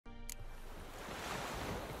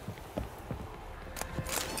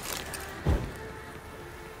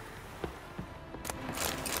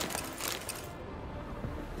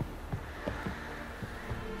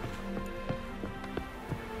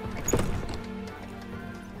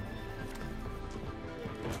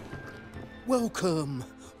Welcome,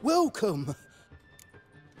 welcome.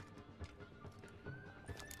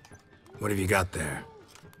 What have you got there?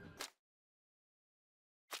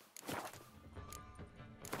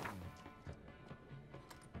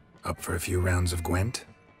 Up for a few rounds of Gwent?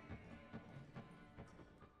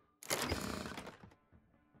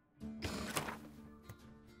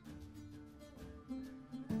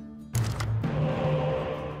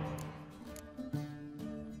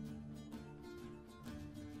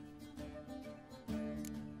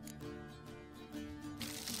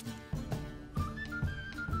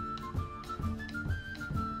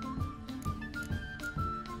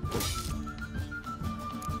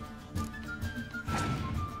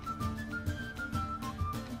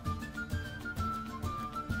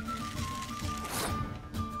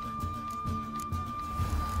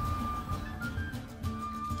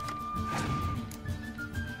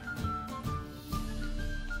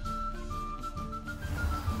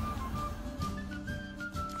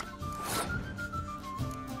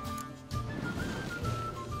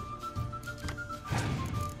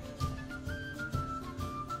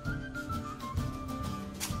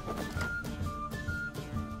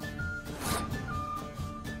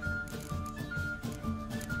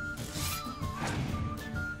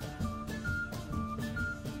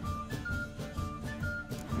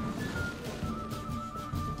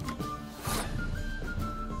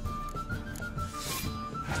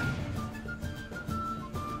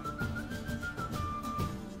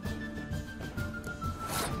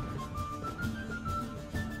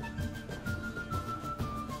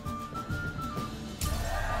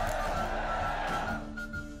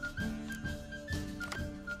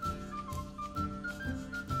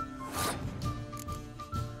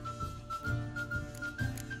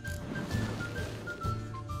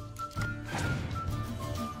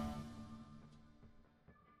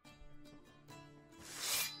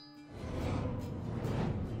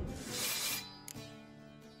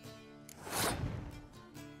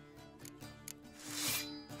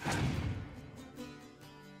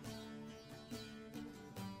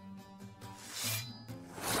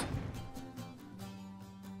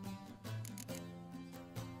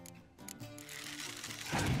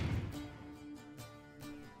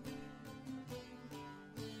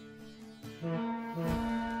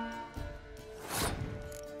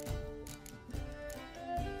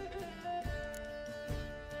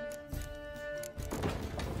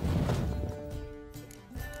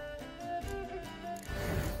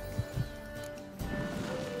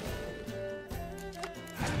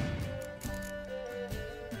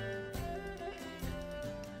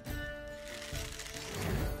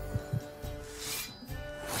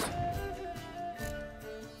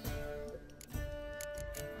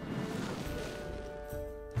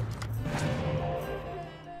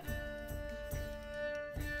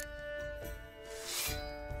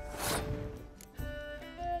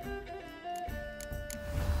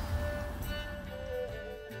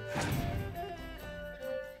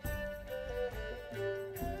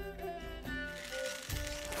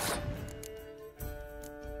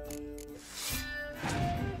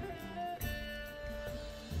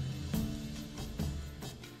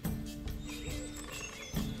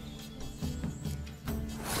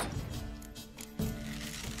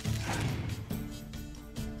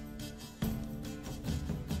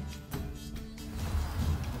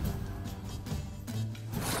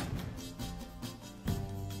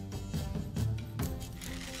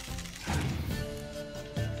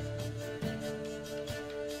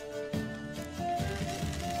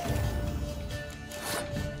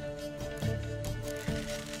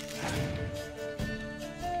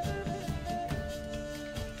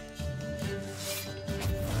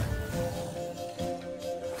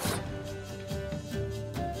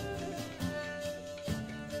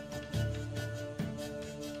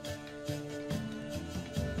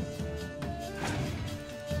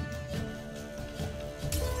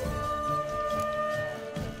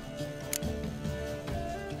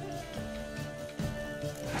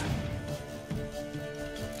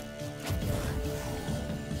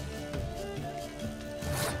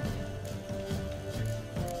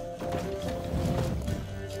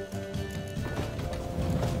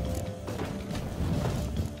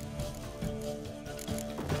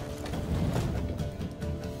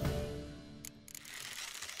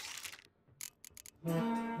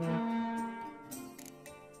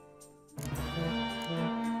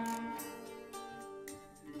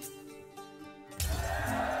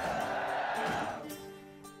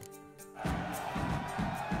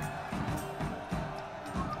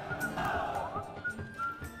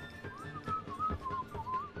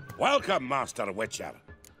 Welcome, Master Witcher.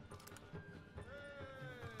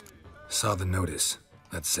 Saw the notice.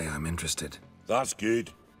 Let's say I'm interested. That's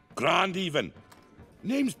good. Grand even.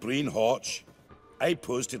 Name's Breen Hotch. I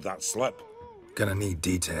posted that slip. Gonna need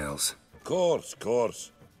details.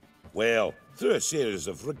 Course. Well, through a series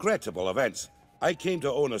of regrettable events, I came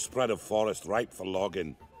to own a spread of forest ripe for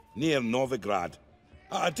logging, near Novigrad.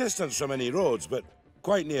 At a distance from any roads, but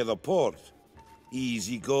quite near the port.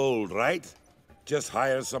 Easy gold, right? Just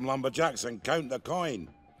hire some lumberjacks and count the coin.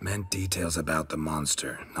 Meant details about the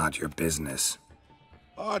monster, not your business.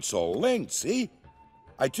 Oh, it's all linked, see?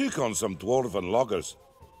 I took on some dwarven loggers,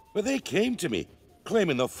 but they came to me,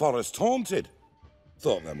 claiming the forest haunted.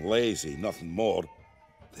 Thought them lazy, nothing more.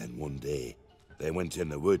 Then one day, they went in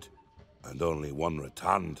the wood, and only one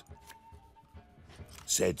returned.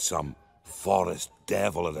 Said some forest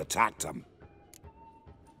devil had attacked him.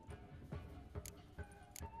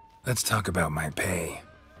 Let's talk about my pay,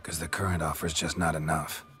 because the current offer's just not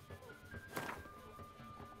enough.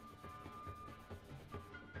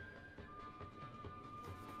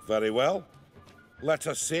 Very well. Let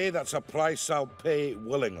us say that's a price I'll pay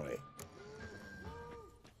willingly.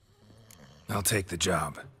 I'll take the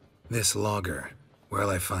job. This logger, where'll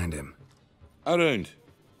I find him? Around.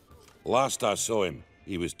 Last I saw him,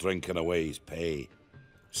 he was drinking away his pay.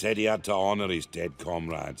 Said he had to honor his dead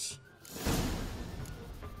comrades.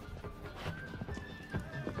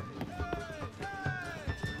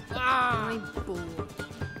 I'm bored.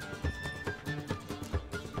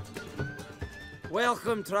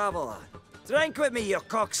 Welcome, traveller. Drink with me, you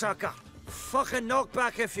cocksucker. Fucking knock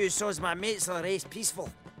back a few so's my mates will race peaceful.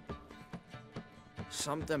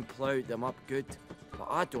 Something ploughed them up good, but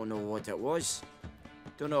I don't know what it was.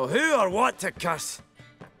 Don't know who or what to curse.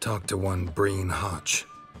 Talked to one Breen Hotch.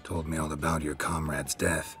 Told me all about your comrade's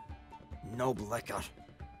death. No liquor.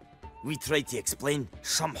 We tried to explain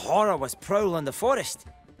some horror was prowling the forest.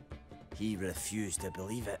 He refused to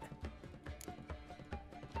believe it.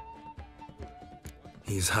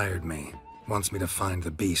 He's hired me. Wants me to find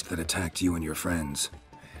the beast that attacked you and your friends.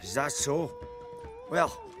 Is that so?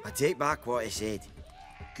 Well, I take back what I said.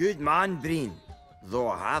 Good man, Breen,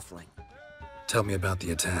 though a halfling. Tell me about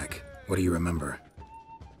the attack. What do you remember?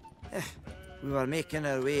 We were making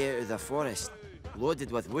our way out of the forest,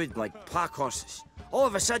 loaded with wood like pack horses. All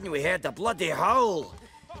of a sudden we heard a bloody howl,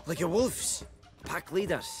 like a wolf's. Pack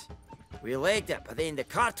leaders. We legged it, but then the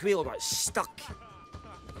cart wheel got stuck.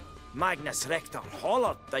 Magnus Rector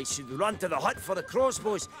hollered I should run to the hut for the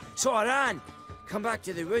crossbows, so I ran. Come back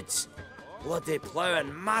to the woods. Bloody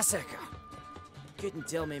ploughing massacre. Couldn't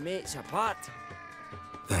tell me mates apart.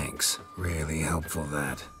 Thanks. Really helpful,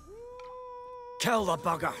 that. Kill the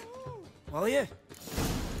bugger, will you?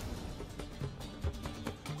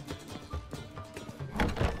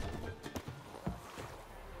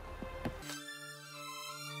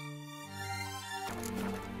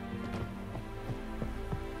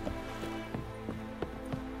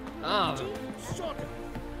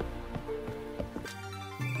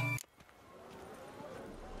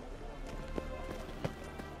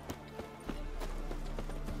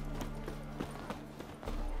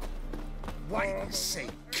 Wait and see,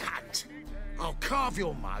 cunt. I'll carve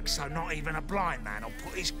your mug so not even a blind man will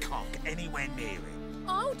put his cock anywhere near it.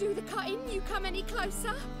 I'll do the cutting, you come any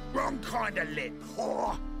closer. Wrong kind of lip,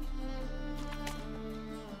 whore.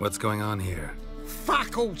 What's going on here?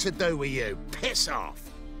 Fuck all to do with you. Piss off.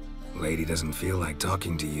 Lady doesn't feel like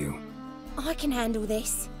talking to you. I can handle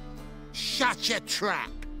this. Shut your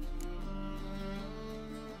trap.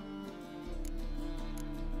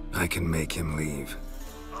 I can make him leave.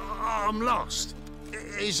 I'm lost.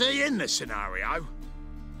 Is he in the scenario?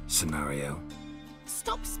 Scenario?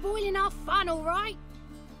 Stop spoiling our fun, all right?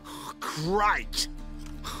 Oh, great.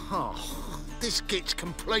 Oh, this git's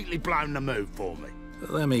completely blown the mood for me.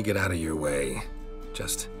 Let me get out of your way.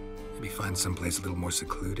 Just maybe find someplace a little more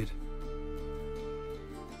secluded.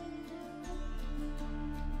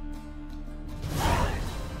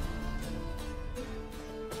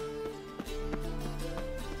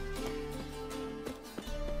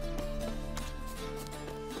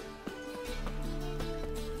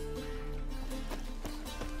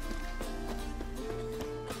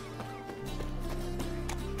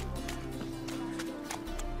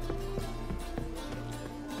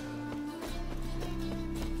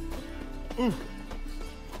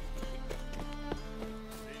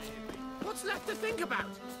 What's left to think about?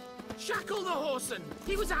 Shackle the horseman!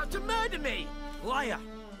 He was out to murder me! Liar!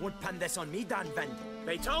 Won't pin this on me, Dan Vind.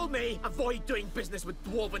 They told me, avoid doing business with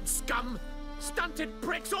dwarven scum! Stunted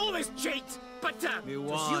pricks always cheat! But, Cause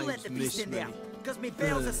you let the beast in there. Because me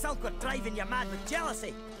bales of silk were driving you mad with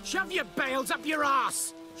jealousy. shove your bales up your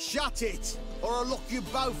ass! Shut it, or I'll lock you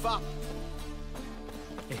both up.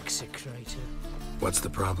 Execrator. What's the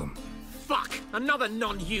problem? Fuck! Another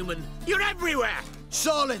non-human! You're everywhere!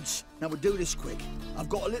 Silence! Now we'll do this quick. I've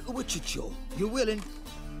got a little witcher chore. You willing?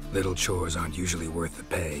 Little chores aren't usually worth the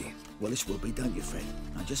pay. Well, this will be done, you friend.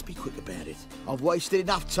 Now just be quick about it. I've wasted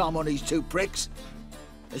enough time on these two pricks.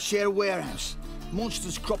 They share a warehouse.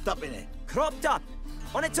 Monsters cropped up in it. Cropped up?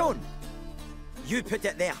 On its own? You put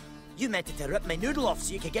it there. You meant it to rip my noodle off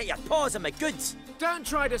so you could get your paws on my goods. Don't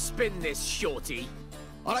try to spin this, shorty.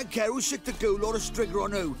 I don't care who's sick the ghoul or the strigger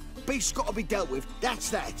on who. Beast's got to be dealt with. That's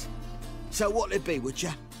that. So what'll it be,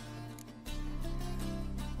 Witcher?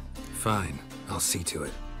 Fine, I'll see to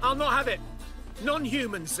it. I'll not have it.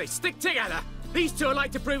 Non-humans, they stick together. These two are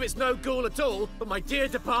like to prove it's no ghoul at all, but my dear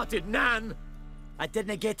departed Nan. I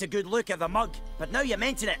didn't get a good look at the mug, but now you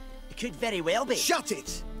mention it, it could very well be. Shut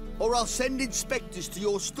it! Or I'll send inspectors to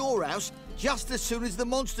your storehouse just as soon as the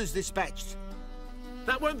monster's dispatched.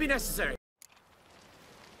 That won't be necessary.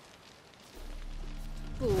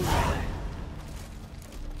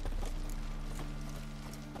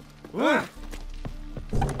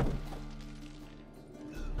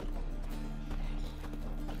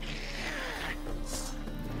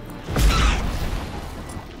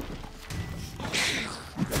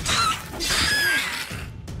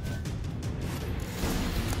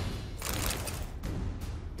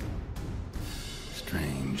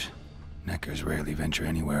 Strange. Neckers rarely venture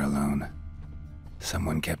anywhere alone.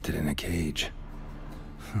 Someone kept it in a cage.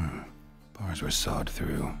 Bars were sawed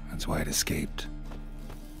through. That's why it escaped.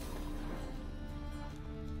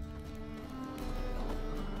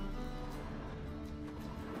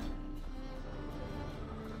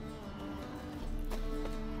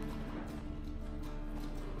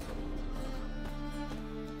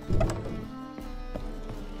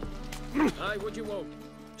 Aye, what you want?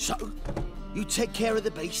 So, you take care of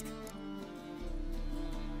the beast?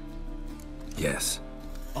 Yes.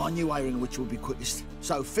 I knew hiring which would be quickest.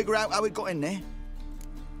 So, figure out how it got in there.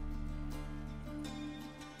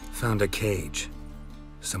 Found a cage.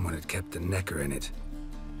 Someone had kept a necker in it.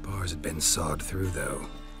 Bars had been sawed through, though.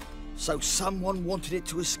 So someone wanted it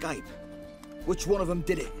to escape. Which one of them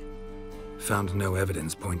did it? Found no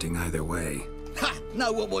evidence pointing either way. Ha!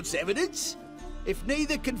 No one wants evidence. If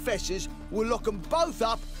neither confesses, we'll lock them both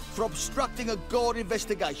up for obstructing a guard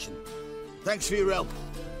investigation. Thanks for your help.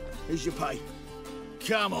 Here's your pay.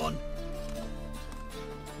 Come on.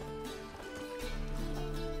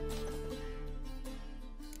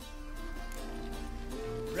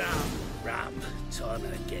 Ram, time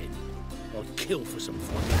and again. I'd kill for some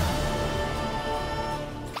fun.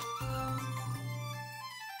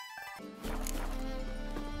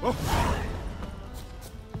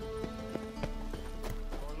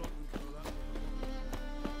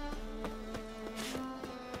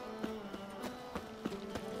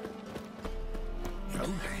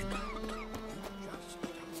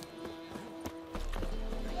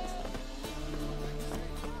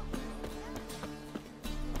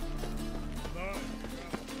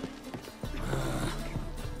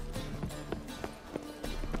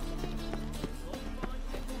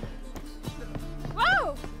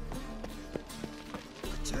 Whoa!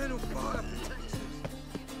 Eternal fire protects us.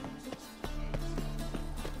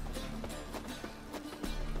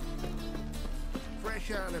 Fresh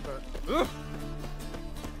halibut.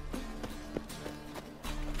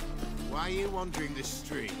 Why are you wandering the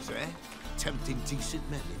streets, eh? Tempting decent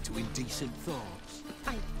men into indecent thoughts.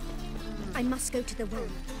 I must go to the well.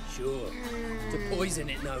 Sure. To poison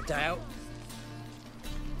it, no doubt.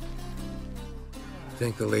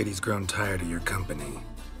 Think the lady's grown tired of your company.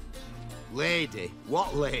 Lady?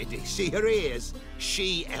 What lady? See her ears?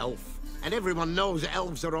 She-elf. And everyone knows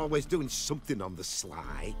elves are always doing something on the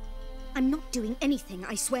sly. I'm not doing anything,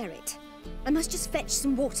 I swear it. I must just fetch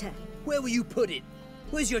some water. Where will you put it?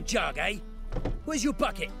 Where's your jug, eh? Where's your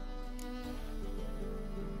bucket?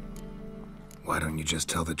 Why don't you just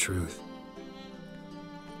tell the truth?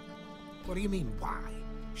 What do you mean, why?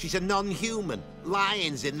 She's a non-human.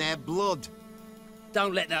 Lions in their blood.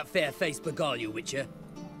 Don't let that fair face beguile you, Witcher.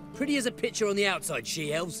 Pretty as a picture on the outside,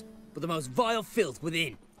 she-elves, but the most vile filth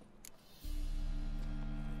within.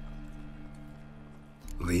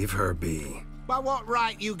 Leave her be. By what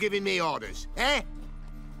right you giving me orders, eh?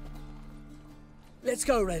 Let's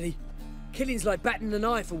go, Reddy. Killing's like batting an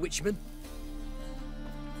eye for witchmen.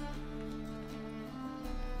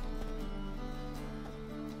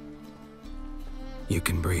 You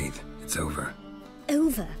can breathe. It's over.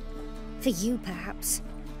 Over? For you, perhaps.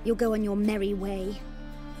 You'll go on your merry way.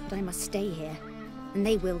 But I must stay here. And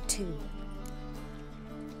they will too.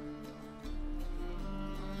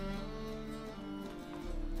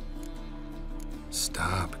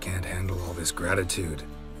 Stop. Can't handle all this gratitude.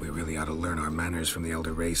 We really ought to learn our manners from the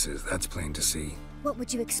elder races, that's plain to see. What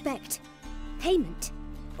would you expect? Payment?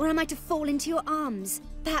 Or am I to fall into your arms?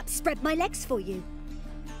 Perhaps spread my legs for you?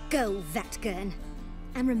 Go, Vatgern.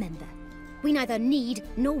 And remember, we neither need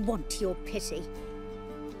nor want your pity.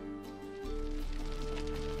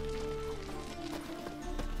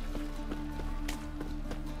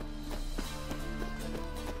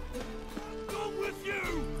 Gone with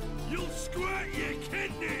you! You'll squirt your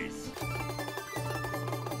kidneys!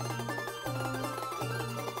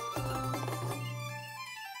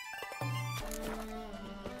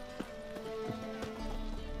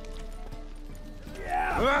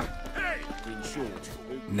 In short.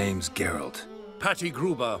 Name's Geralt. Patty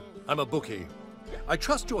Gruber. I'm a bookie. I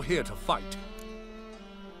trust you're here to fight.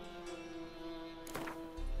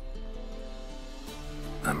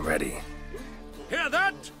 I'm ready. Hear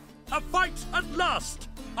that? A fight at last!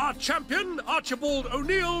 Our champion, Archibald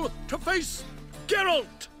O'Neill, to face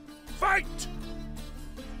Geralt! Fight!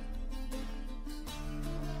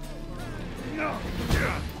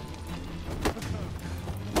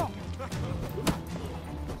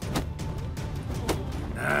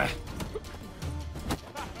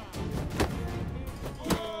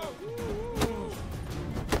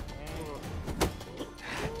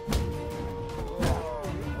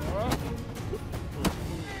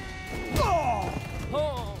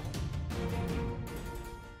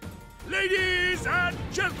 Ladies and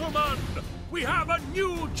gentlemen, we have a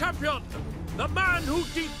new champion! The man who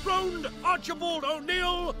dethroned Archibald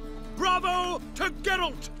O'Neill! Bravo to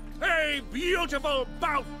Geralt! A beautiful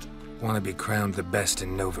bout! Want to be crowned the best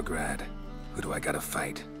in Novigrad. Who do I gotta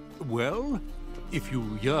fight? Well, if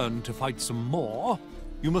you yearn to fight some more,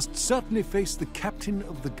 you must certainly face the captain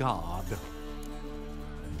of the guard.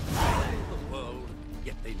 The world,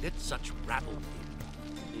 yet they let such rabble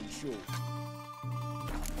in. In short.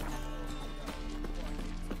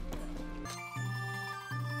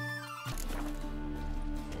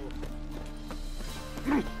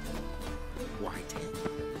 White.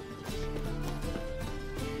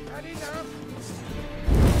 Had enough.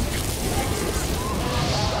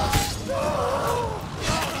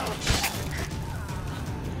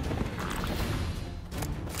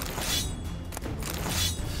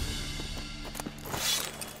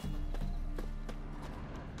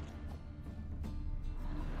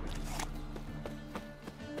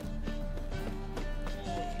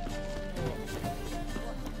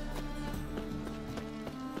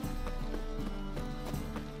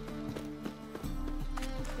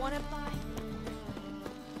 Wanna buy?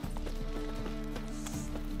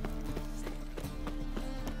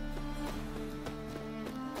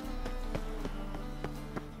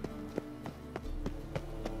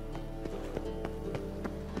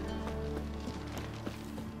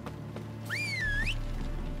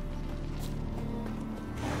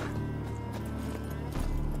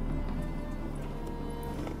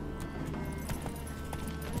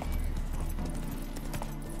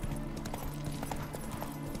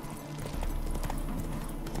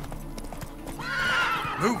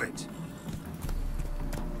 Move it!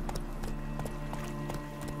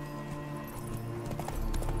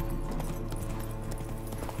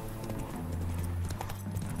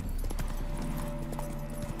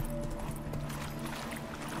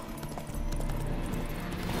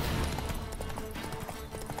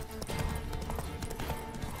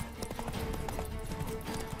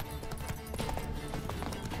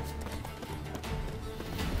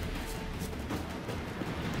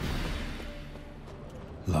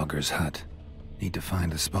 Logger's hut. Need to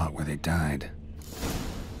find the spot where they died.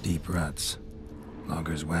 Deep ruts.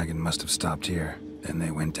 Logger's wagon must have stopped here. Then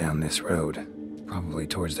they went down this road. Probably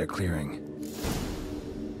towards their clearing.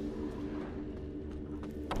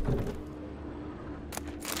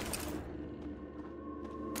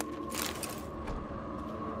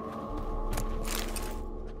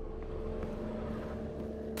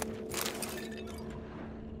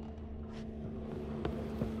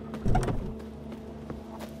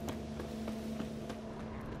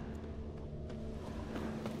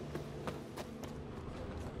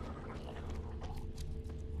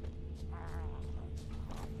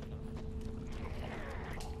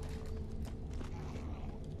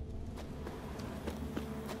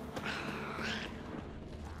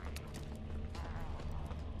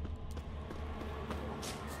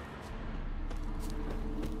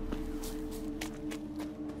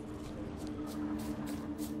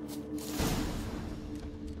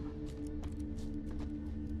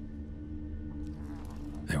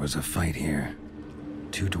 There was a fight here.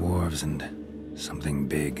 2 dwarves and something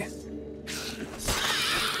big.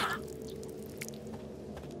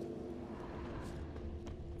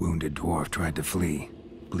 Wounded dwarf tried to flee.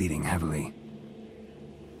 bleeding heavily.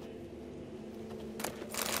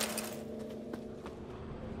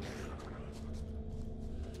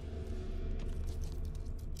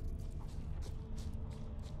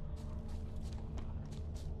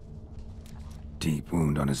 Deep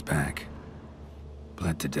wound on his back.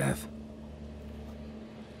 Bled to death.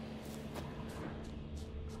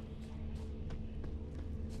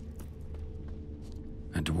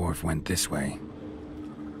 A dwarf went this way.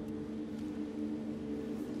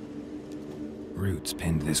 Roots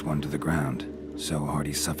pinned this one to the ground, so hard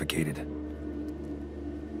he suffocated.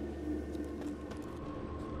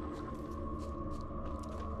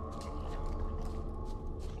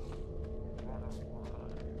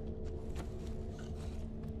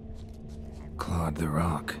 Clawed the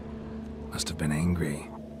rock. Must have been angry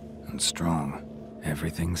and strong.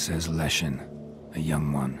 Everything says leshen, a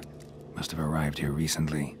young one. Must have arrived here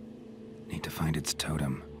recently. Need to find its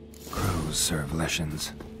totem. Crows serve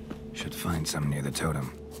leshens. Should find some near the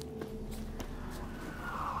totem.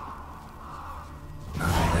 Not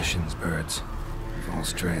a leshen's birds.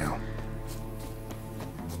 False trail.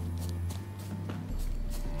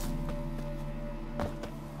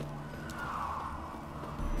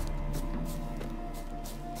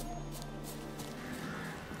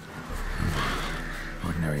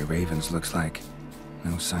 Ordinary ravens, looks like.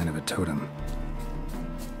 No sign of a totem.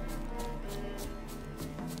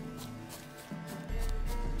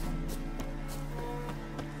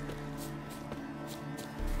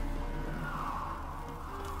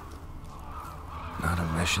 Not a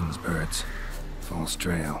leshen's birds. False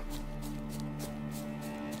trail.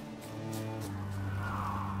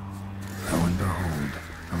 Lo and behold,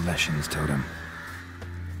 a leshen's totem.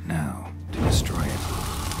 Now, to destroy it.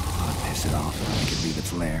 I'll piss it off and make it leave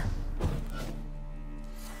its lair.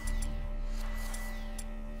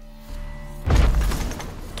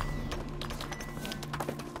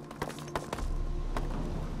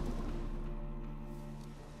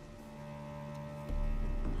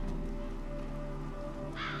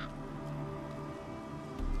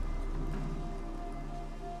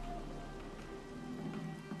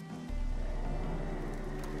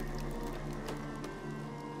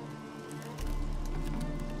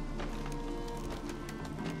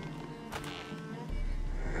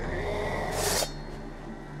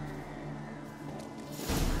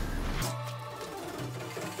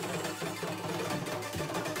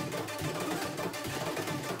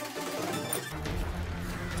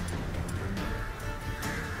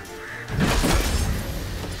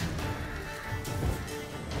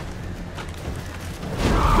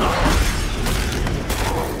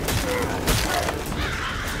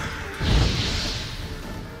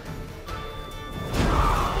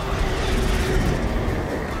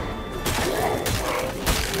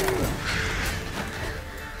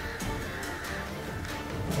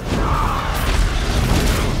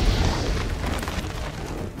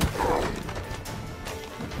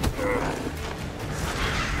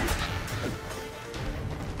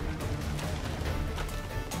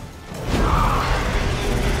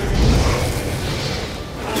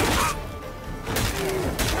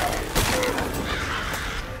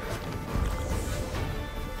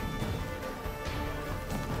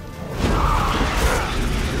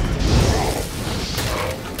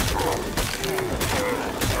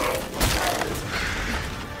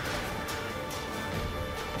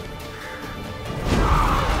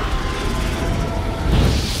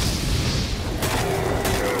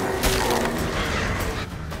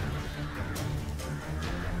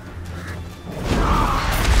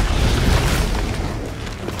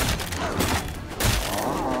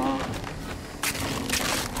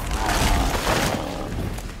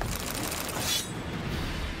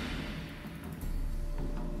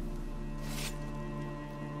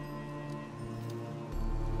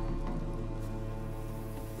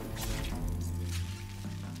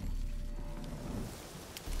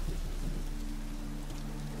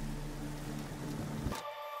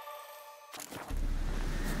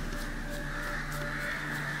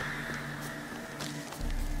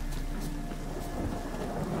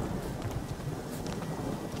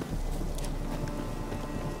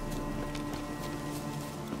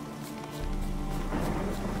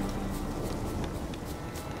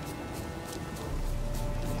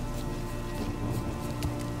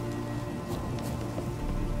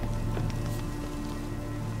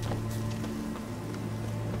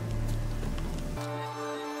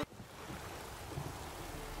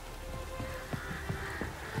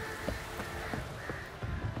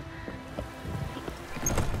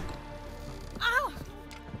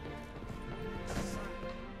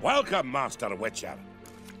 Welcome, Master Witcher.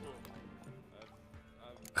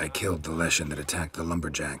 I killed the leshen that attacked the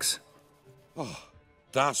lumberjacks. Oh,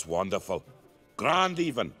 that's wonderful. Grand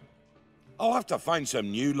even. I'll have to find some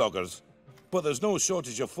new loggers, but there's no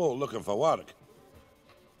shortage of folk looking for work.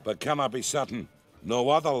 But can I be certain no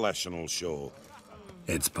other leshen will show?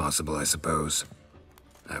 It's possible, I suppose.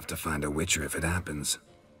 I have to find a witcher if it happens.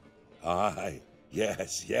 Aye,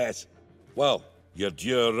 yes. Well, your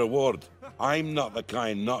due reward. I'm not the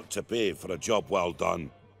kind not to pay for a job well done.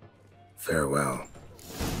 Farewell.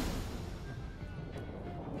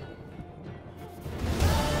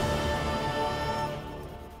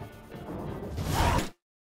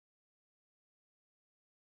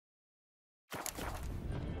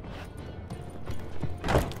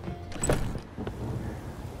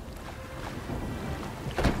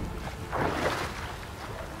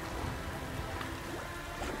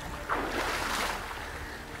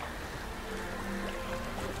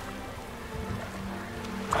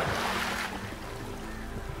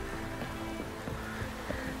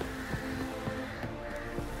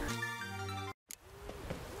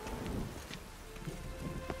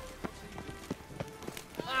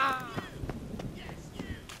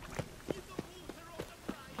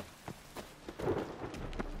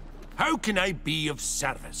 How can I be of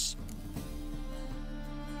service?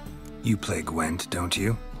 You play Gwent, don't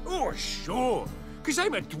you? Oh, sure. 'Cause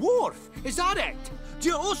I'm a dwarf. Is that it? Do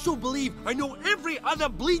you also believe I know every other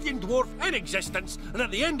bleeding dwarf in existence, and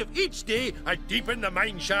at the end of each day, I deepen the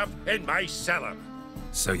mineshaft in my cellar?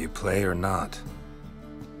 So you play or not?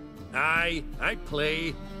 Aye, I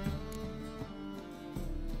play.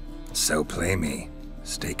 So play me.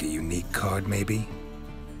 Stake a unique card, maybe?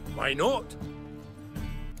 Why not?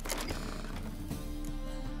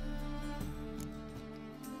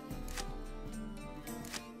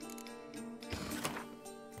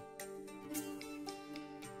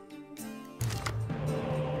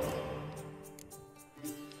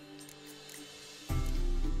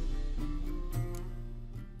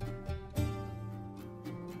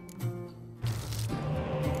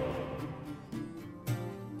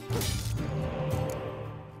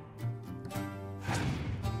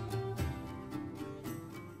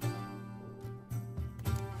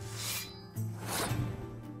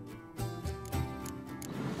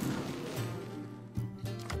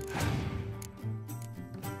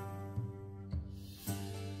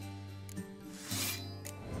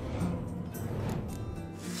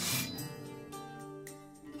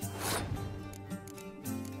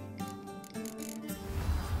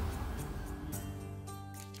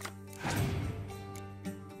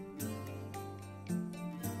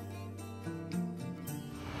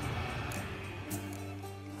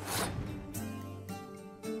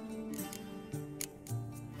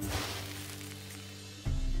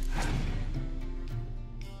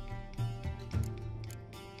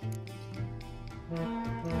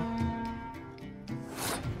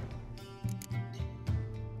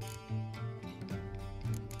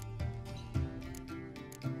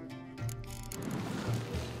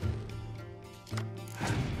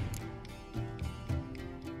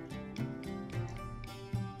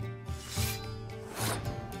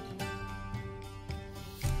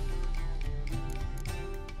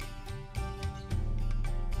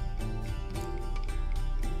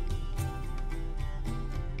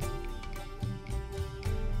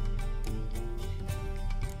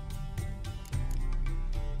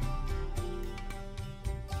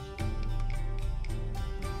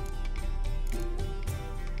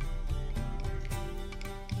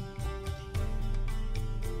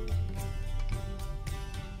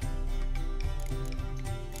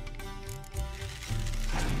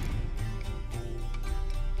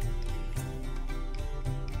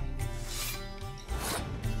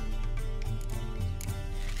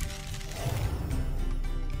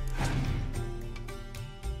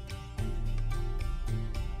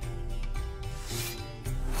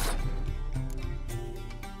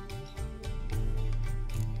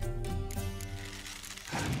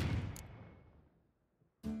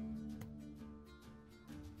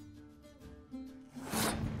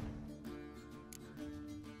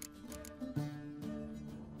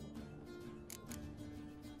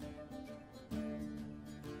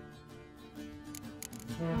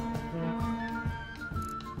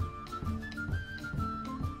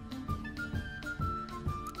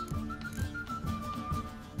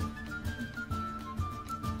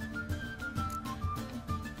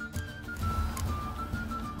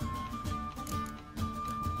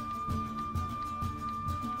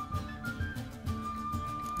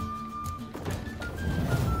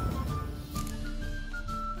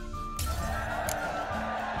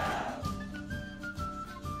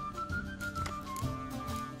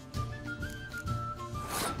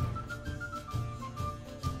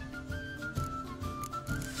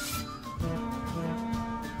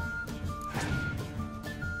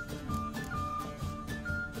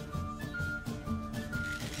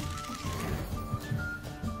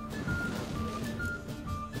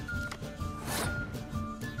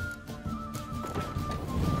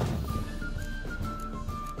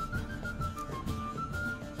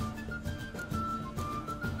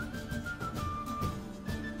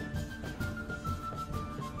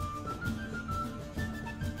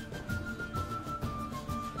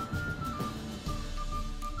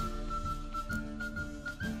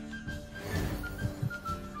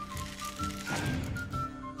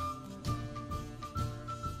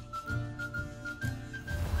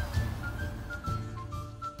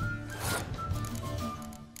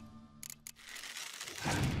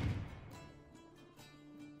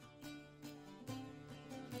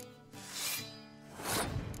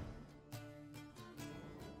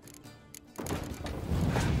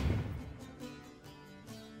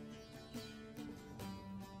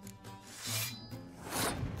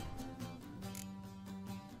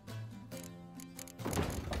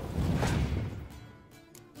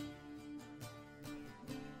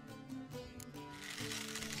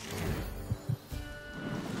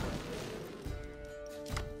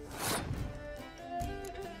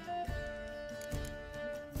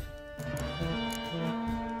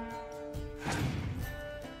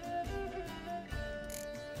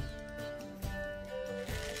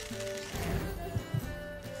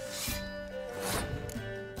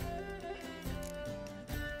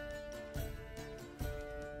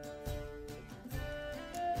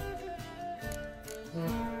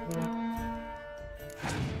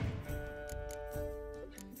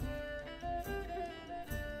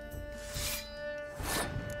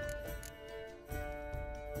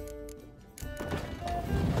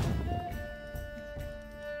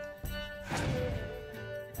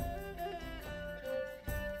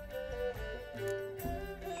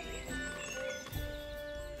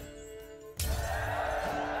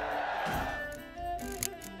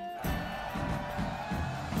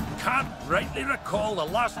 can't rightly recall the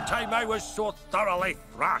last time I was so thoroughly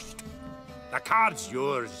thrashed. The card's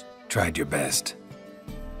yours. Tried your best.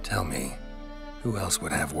 Tell me, who else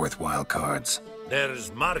would have worthwhile cards?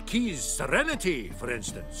 There's Marquise Serenity, for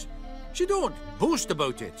instance. She don't boast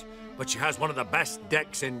about it, but she has one of the best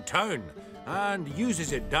decks in town, and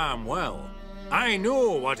uses it damn well. I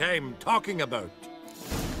know what I'm talking about.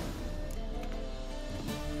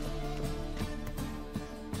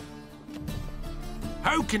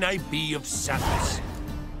 How can I be of service?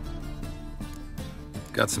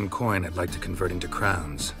 Got some coin I'd like to convert into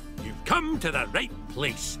crowns. You've come to the right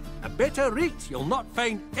place. A better rate you'll not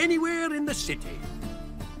find anywhere in the city.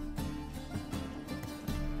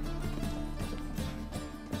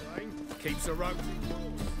 Keeps a rope.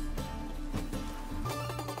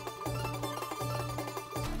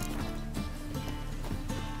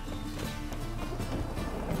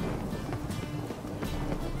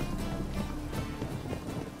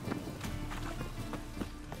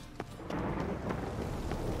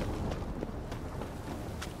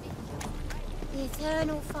 The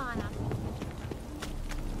eternal fire.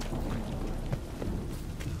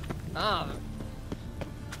 Ah.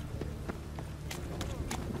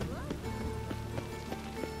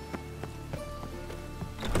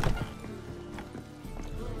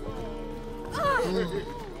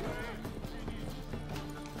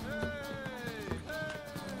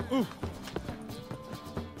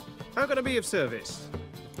 How can I be of service?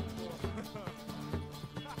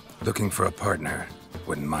 Looking for a partner.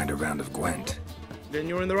 Wouldn't mind a round of Gwent. Then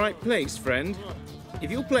you're in the right place, friend.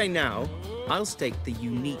 If you'll play now, I'll stake the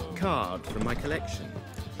unique card from my collection.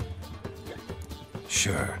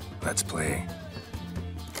 Sure, let's play.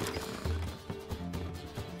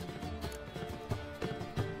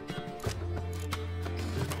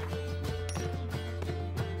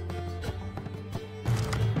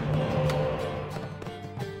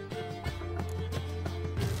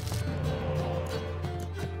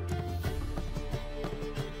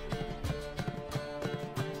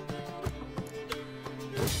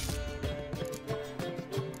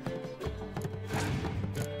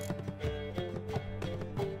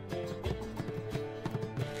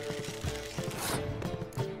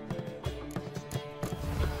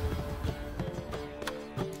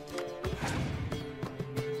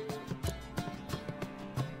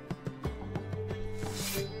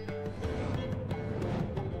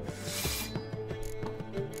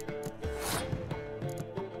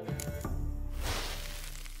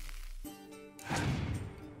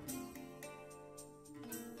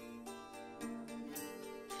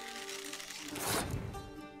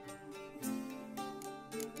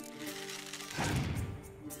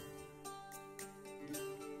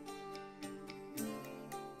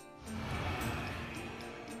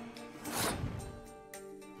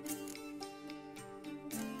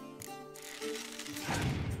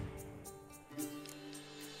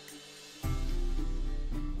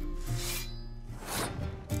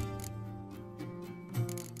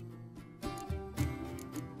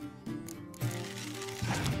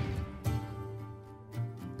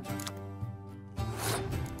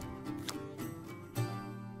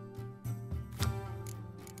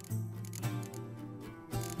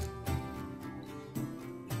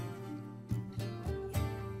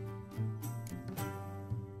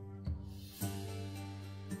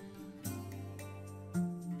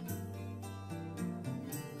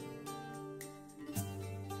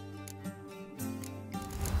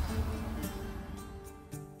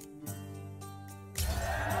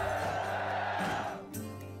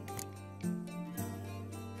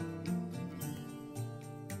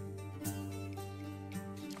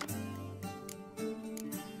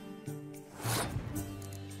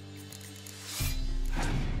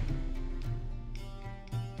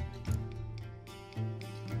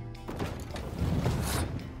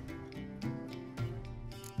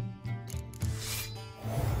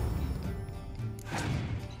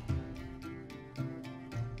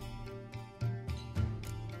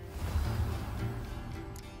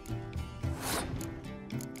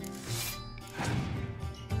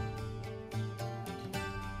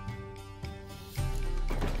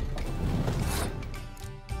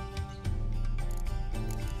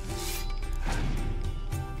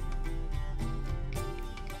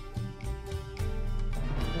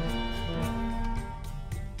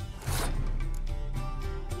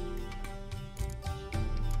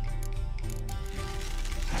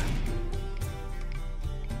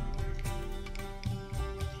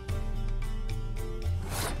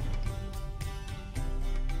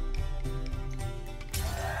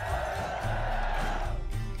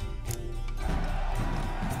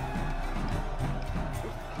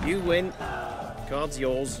 You win. Card's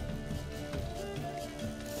yours.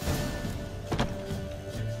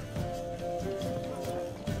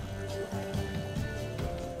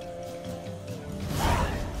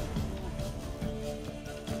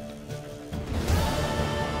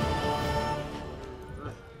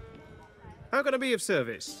 How can I be of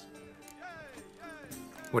service?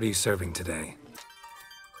 What are you serving today?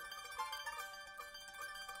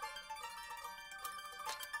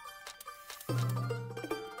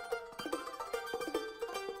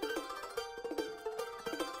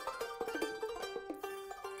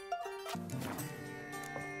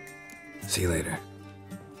 See you later.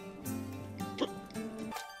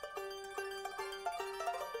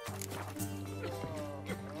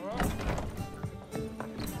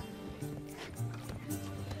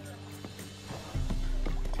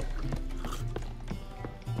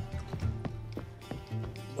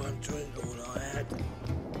 One drink, all I had.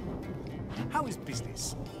 How is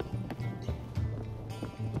business?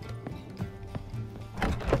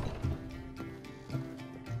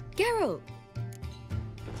 Geralt!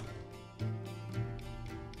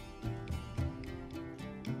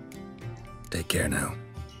 Take care now.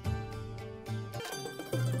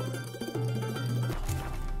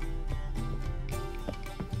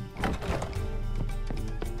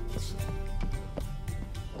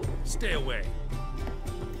 Stay away.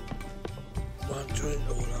 One drink,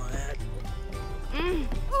 all I had.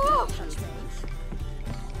 Oh!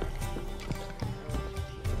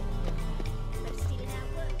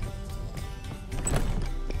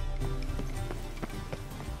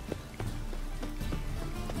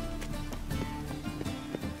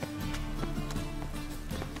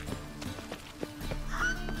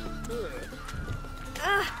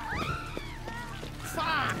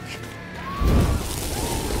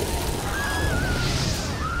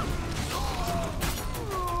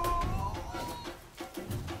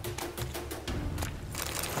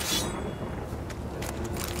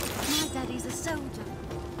 Daddy's a soldier.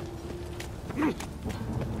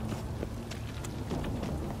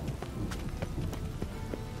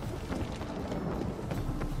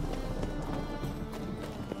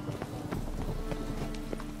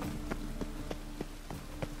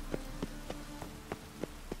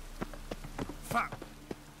 Fuck.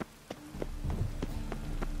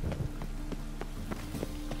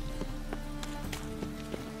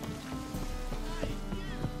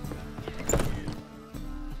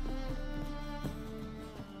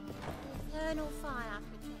 Eternal fire.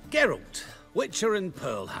 Geralt, Witcher and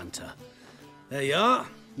Pearl Hunter. There you are,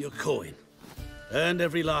 your coin. Earned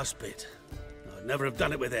every last bit. I'd never have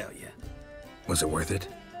done it without you. Was it worth it?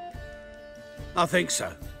 I think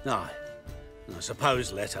so. Aye. I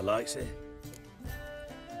suppose Letta likes it.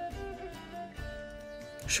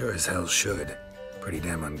 Sure as hell should. Pretty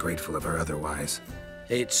damn ungrateful of her otherwise.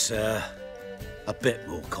 It's, a bit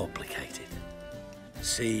more complicated.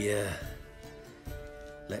 See,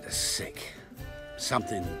 Letta's sick.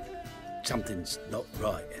 Something's not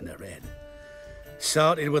right in her head.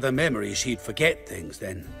 Started with her memory, she'd forget things,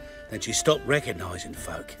 then she stopped recognizing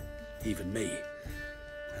folk, even me.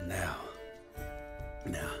 And now,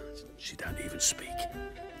 she don't even speak.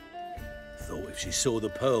 Thought if she saw the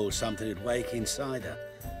pearl, something would wake inside her.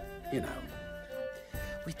 You know.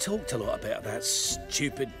 We talked a lot about that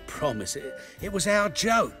stupid promise. It was our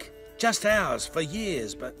joke. Just ours for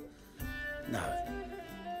years, but no.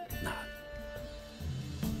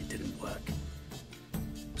 It didn't work.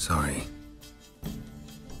 Sorry.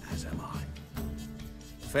 As am I.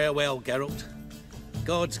 Farewell, Geralt.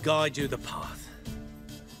 Gods guide you the path.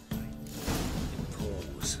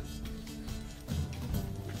 Pause.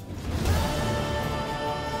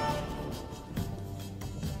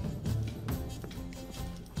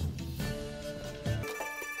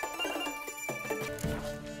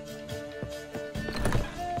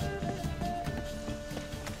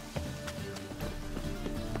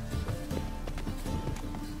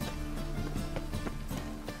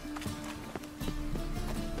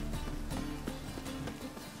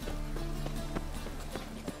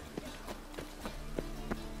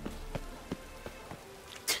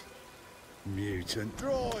 Mutant.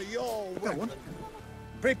 Draw your weapon.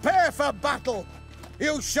 Prepare for battle.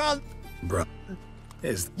 You shall. Bruh.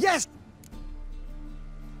 Is. Yes!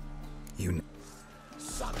 You.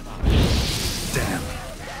 Damn.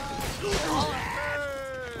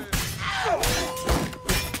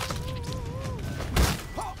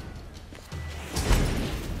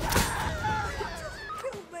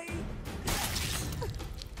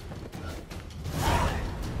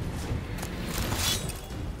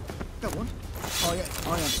 Go on.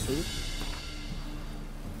 I understood.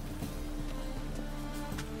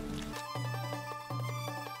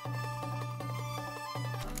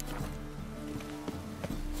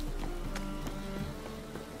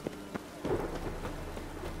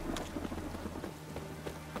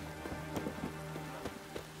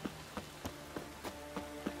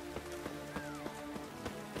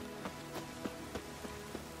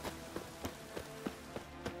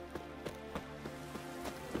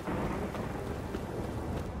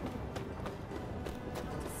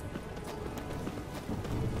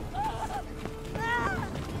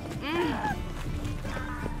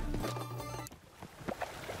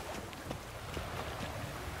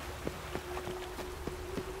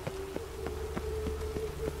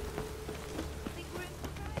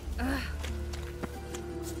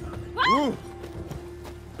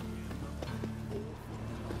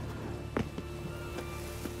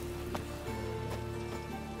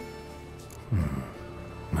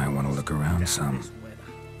 look around some.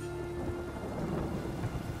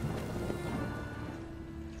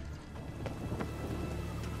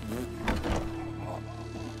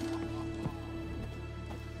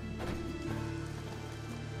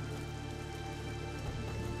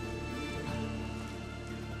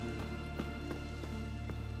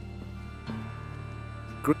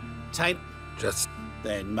 Time. Just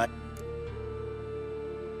Then, mate.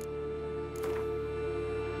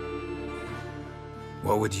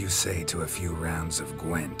 what would you say to a few rounds of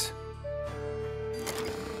Gwent?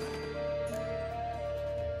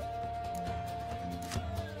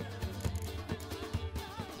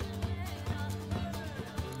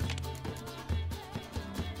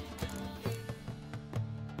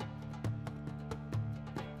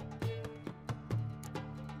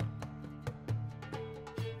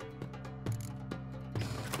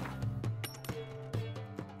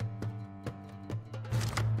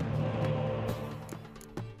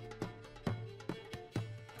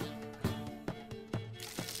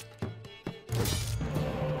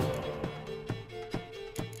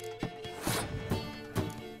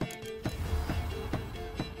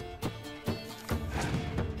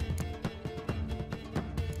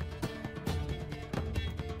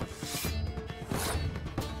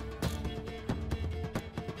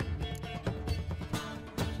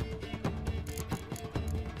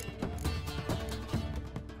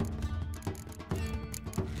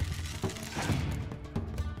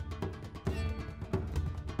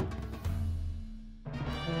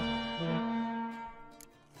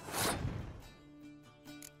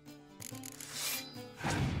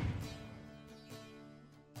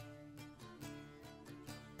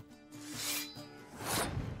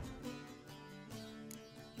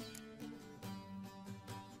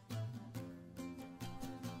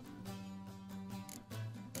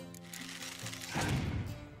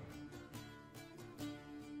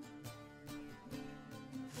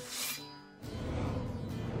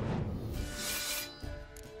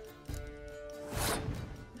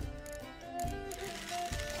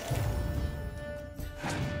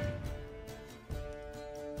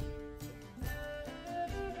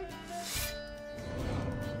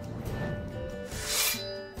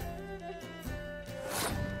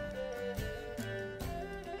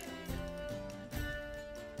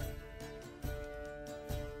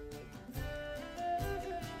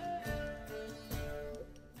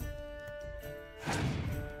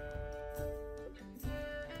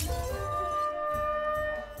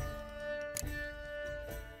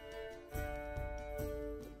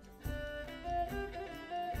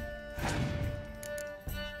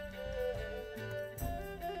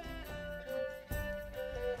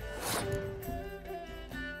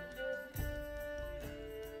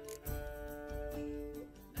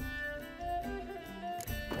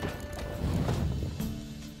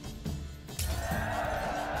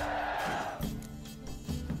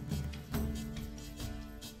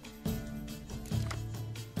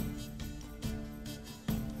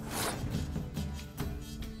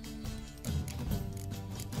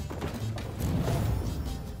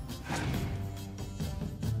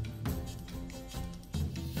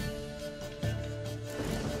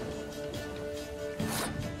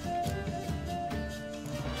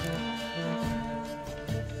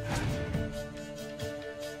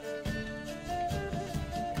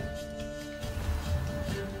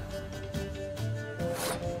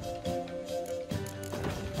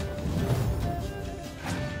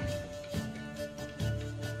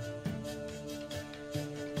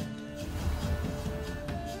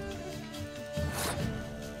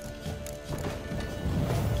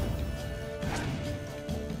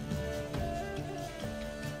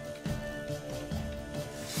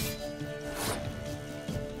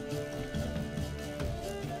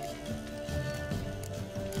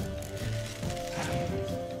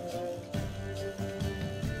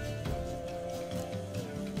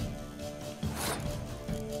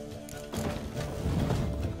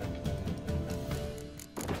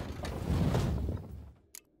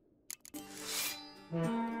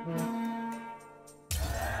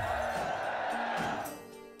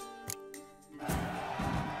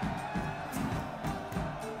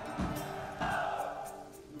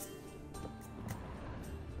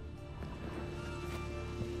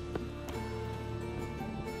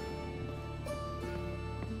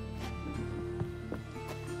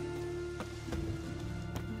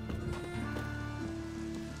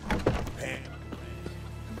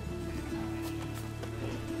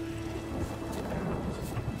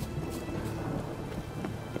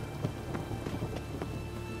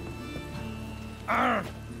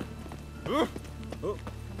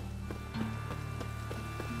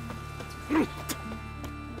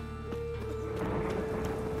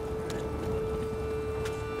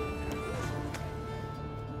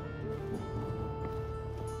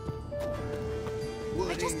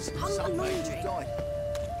 Word just is, hung some the man laundry. has died.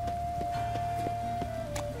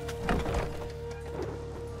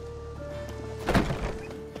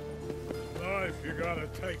 Life, you gotta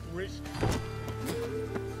take risks.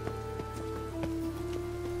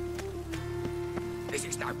 This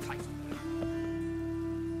is no place.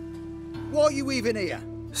 Why are you even here?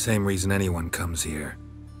 Same reason anyone comes here.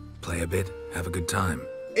 Play a bit, have a good time.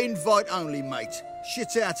 Invite only, mate.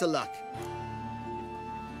 Shit's out of luck.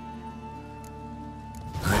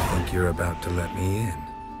 I think you're about to let me in.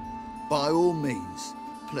 By all means,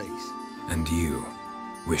 please. And you,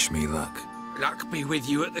 wish me luck. Luck be with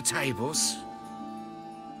you at the tables.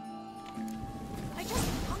 I just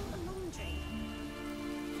hung the laundry.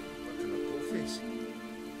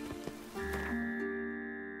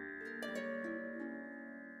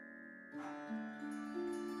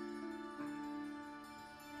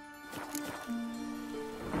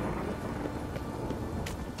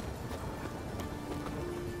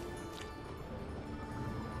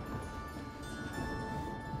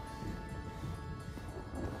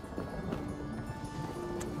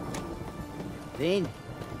 Rain?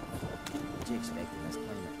 What do you expect in this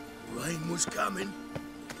climate? Rain was coming.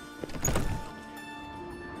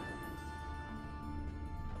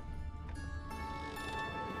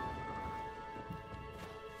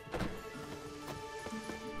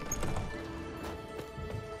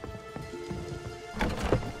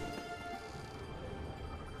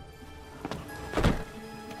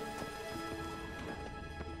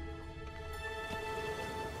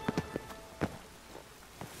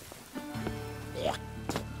 What?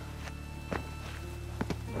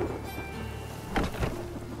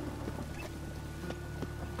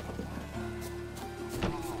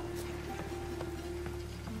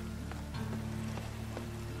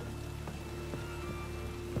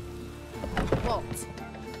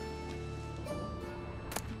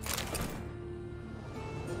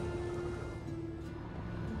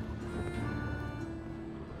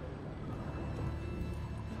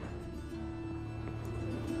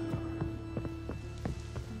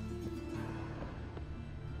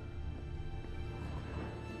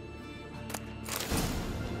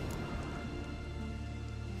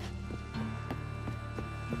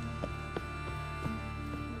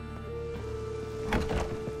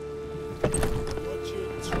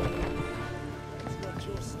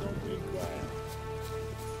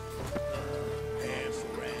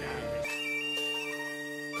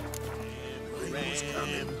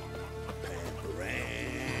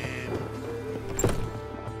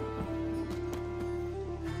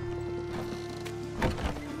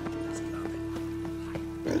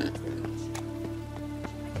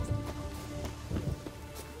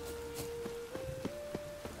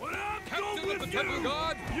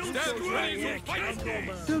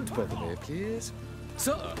 Don't bother me, please.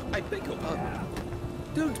 Sir, I beg your pardon.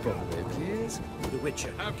 Don't bother me, please. The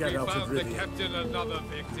Witcher, Geralt of Rivia. The captain another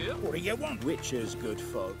victim? What do you want? Witcher's good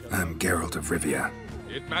folk. I'm Geralt of Rivia.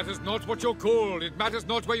 It matters not what you're called. It matters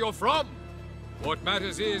not where you're from. What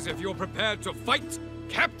matters is if you're prepared to fight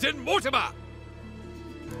Captain Mortimer.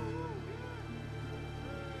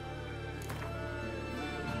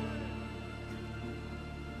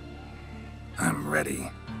 I'm ready.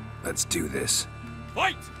 Let's do this.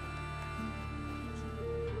 Fight!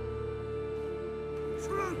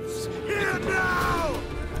 Troops, here now!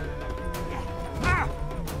 Ah!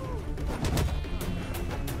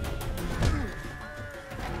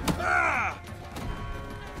 Ah!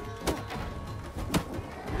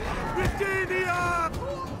 Britannia!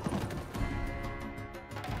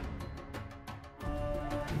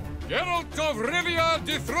 Geralt of Rivia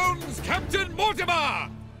dethrones Captain Mortimer!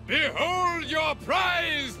 Behold your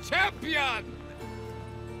prize champion!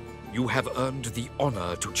 You have earned the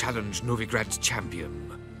honor to challenge Novigrad's champion,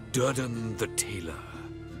 Durden the Tailor.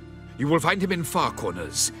 You will find him in Far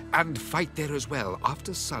Corners, and fight there as well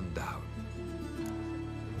after sundown.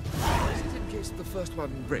 Just in case the first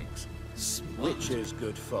one breaks. Witcher's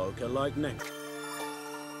good folk are like next.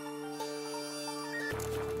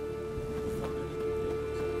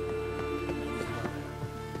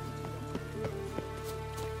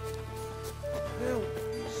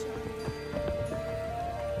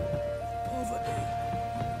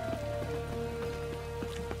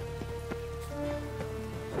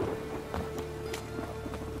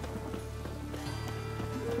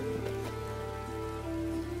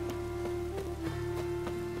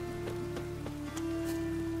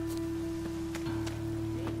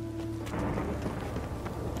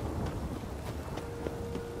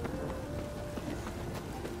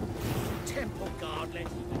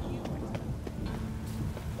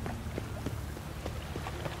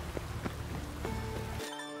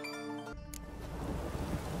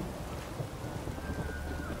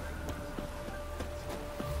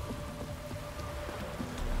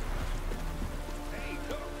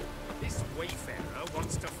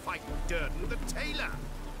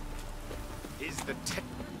 is the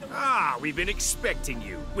Ah, we've been expecting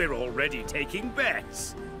you. We're already taking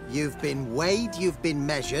bets. You've been weighed, you've been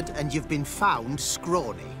measured, and you've been found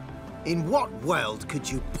scrawny. In what world could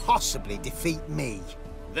you possibly defeat me?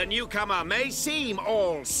 The newcomer may seem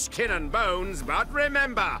all skin and bones, but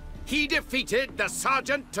remember, he defeated the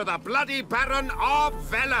Sergeant to the Bloody Baron of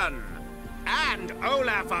Velen. And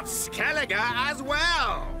Olaf of Skellige as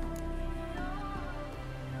well.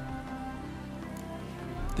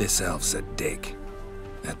 This elf's a dick.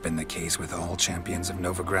 That been the case with all champions of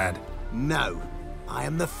Novigrad? No, I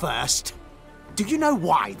am the first. Do you know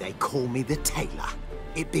why they call me the Tailor?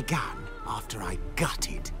 It began after I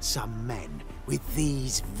gutted some men with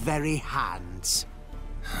these very hands.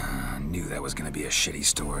 I knew that was gonna be a shitty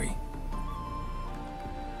story.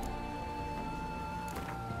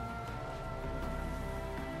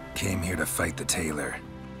 Came here to fight the Tailor,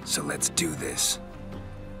 so let's do this.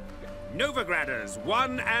 Novigraders,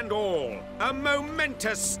 one and all, a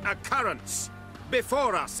momentous occurrence.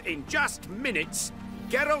 Before us, in just minutes,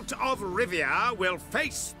 Geralt of Rivia will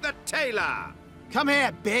face the Tailor. Come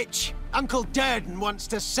here, bitch. Uncle Durden wants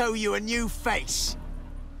to sew you a new face.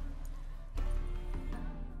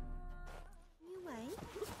 You away?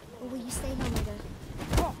 Or will you stay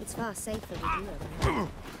longer? It's far safer with you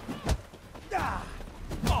around.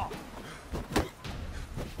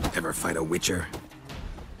 Ever fight a witcher?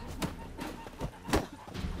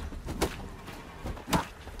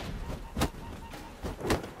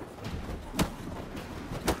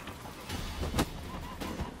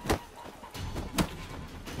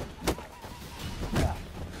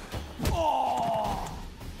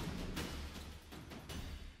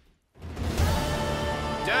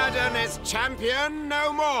 Durden is champion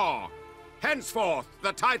no more. Henceforth,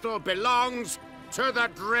 the title belongs to the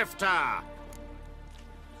Drifter.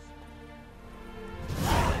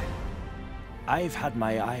 I've had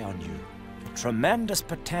my eye on you. Tremendous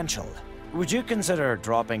potential. Would you consider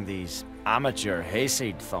dropping these amateur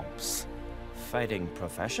hayseed thumps? Fighting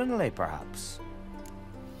professionally, perhaps?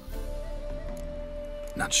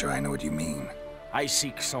 Not sure I know what you mean. I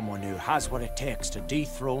seek someone who has what it takes to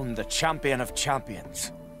dethrone the champion of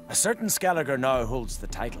champions. A certain Skellige now holds the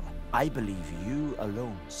title. I believe you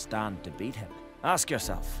alone stand to beat him. Ask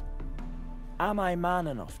yourself, am I man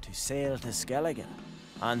enough to sail to Skellige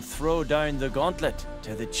and throw down the gauntlet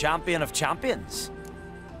to the champion of champions?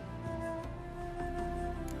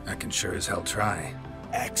 I can sure as hell try.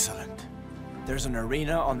 Excellent. There's an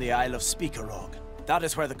arena on the Isle of Speakerog. That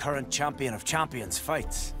is where the current champion of champions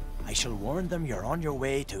fights. I shall warn them you're on your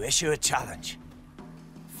way to issue a challenge.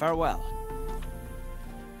 Farewell.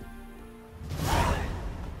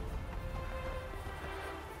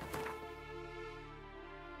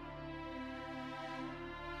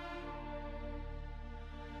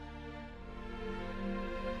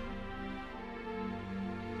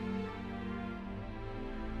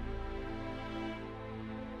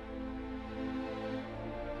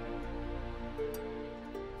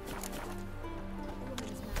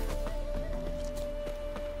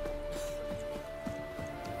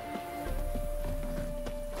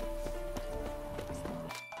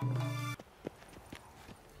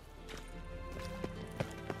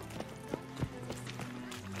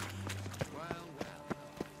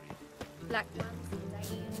 Black.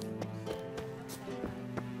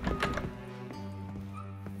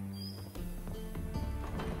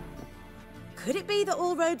 Could it be that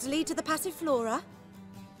all roads lead to the Passiflora?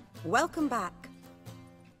 Welcome back.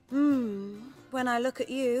 When I look at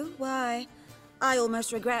you, why, I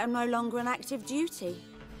almost regret I'm no longer on active duty.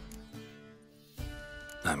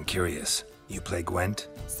 I'm curious. You play Gwent?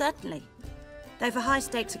 Certainly. Though for high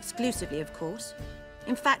stakes exclusively, of course.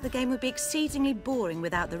 In fact, the game would be exceedingly boring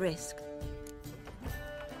without the risk.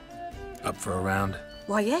 Up for a round?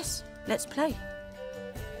 Why, yes. Let's play.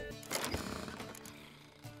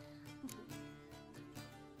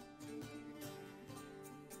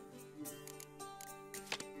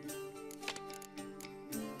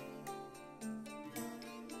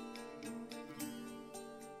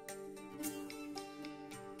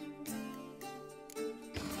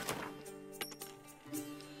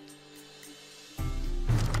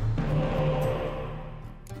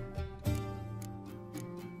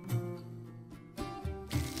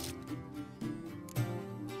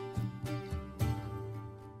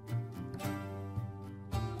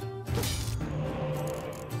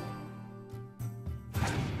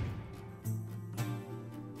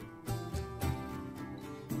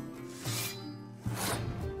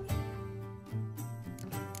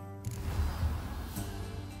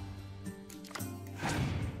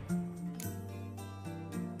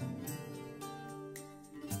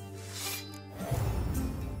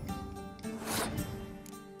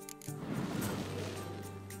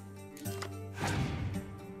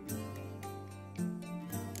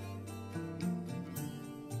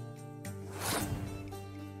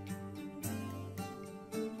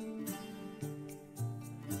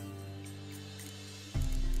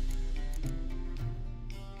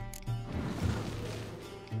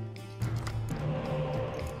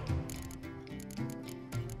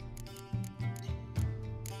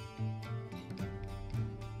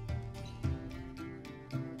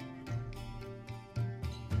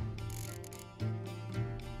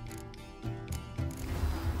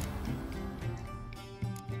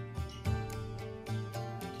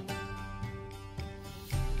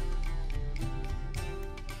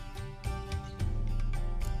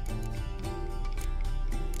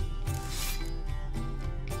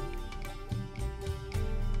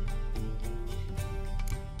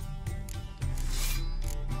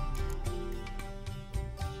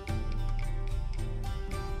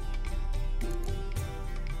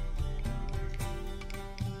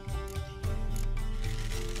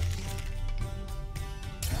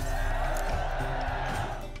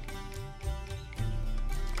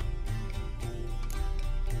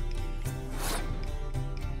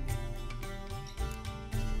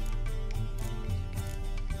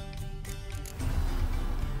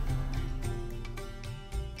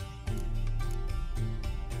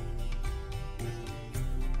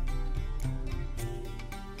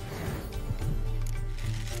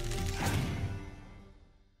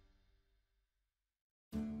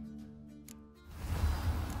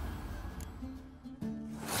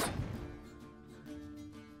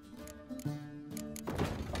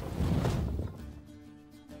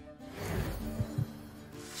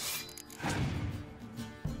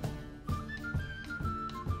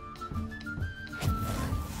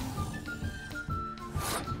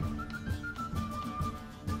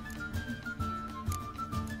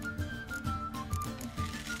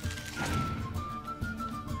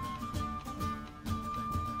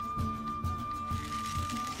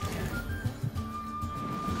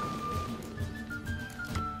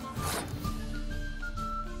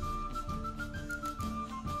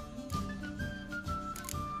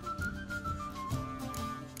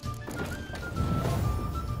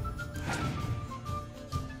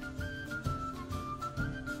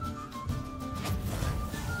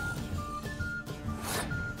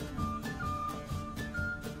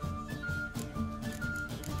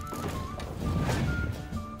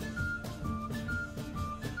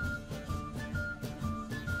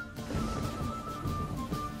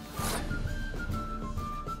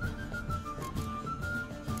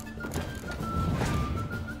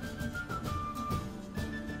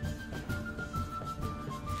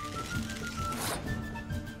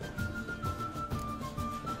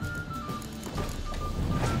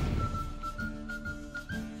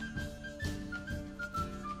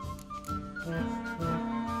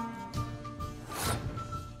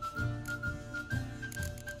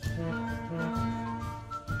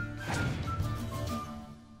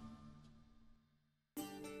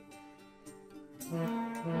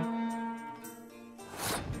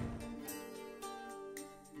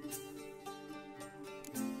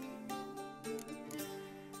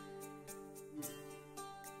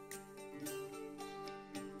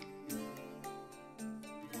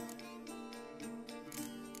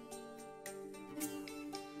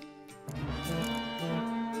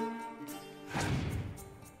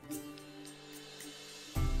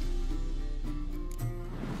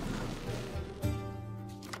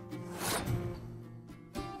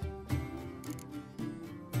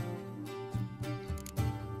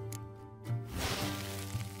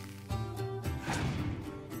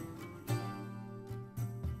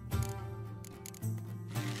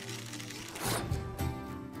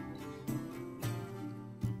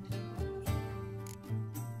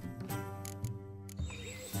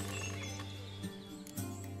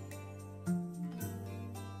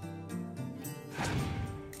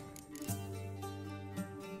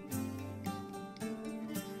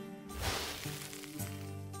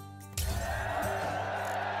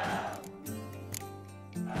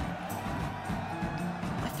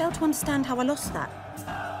 fail to understand how I lost that.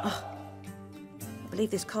 Oh, I believe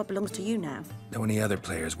this card belongs to you now. Know any other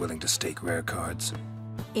players willing to stake rare cards?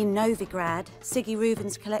 In Novigrad, Siggy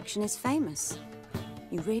Reuven's collection is famous.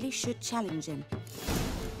 You really should challenge him.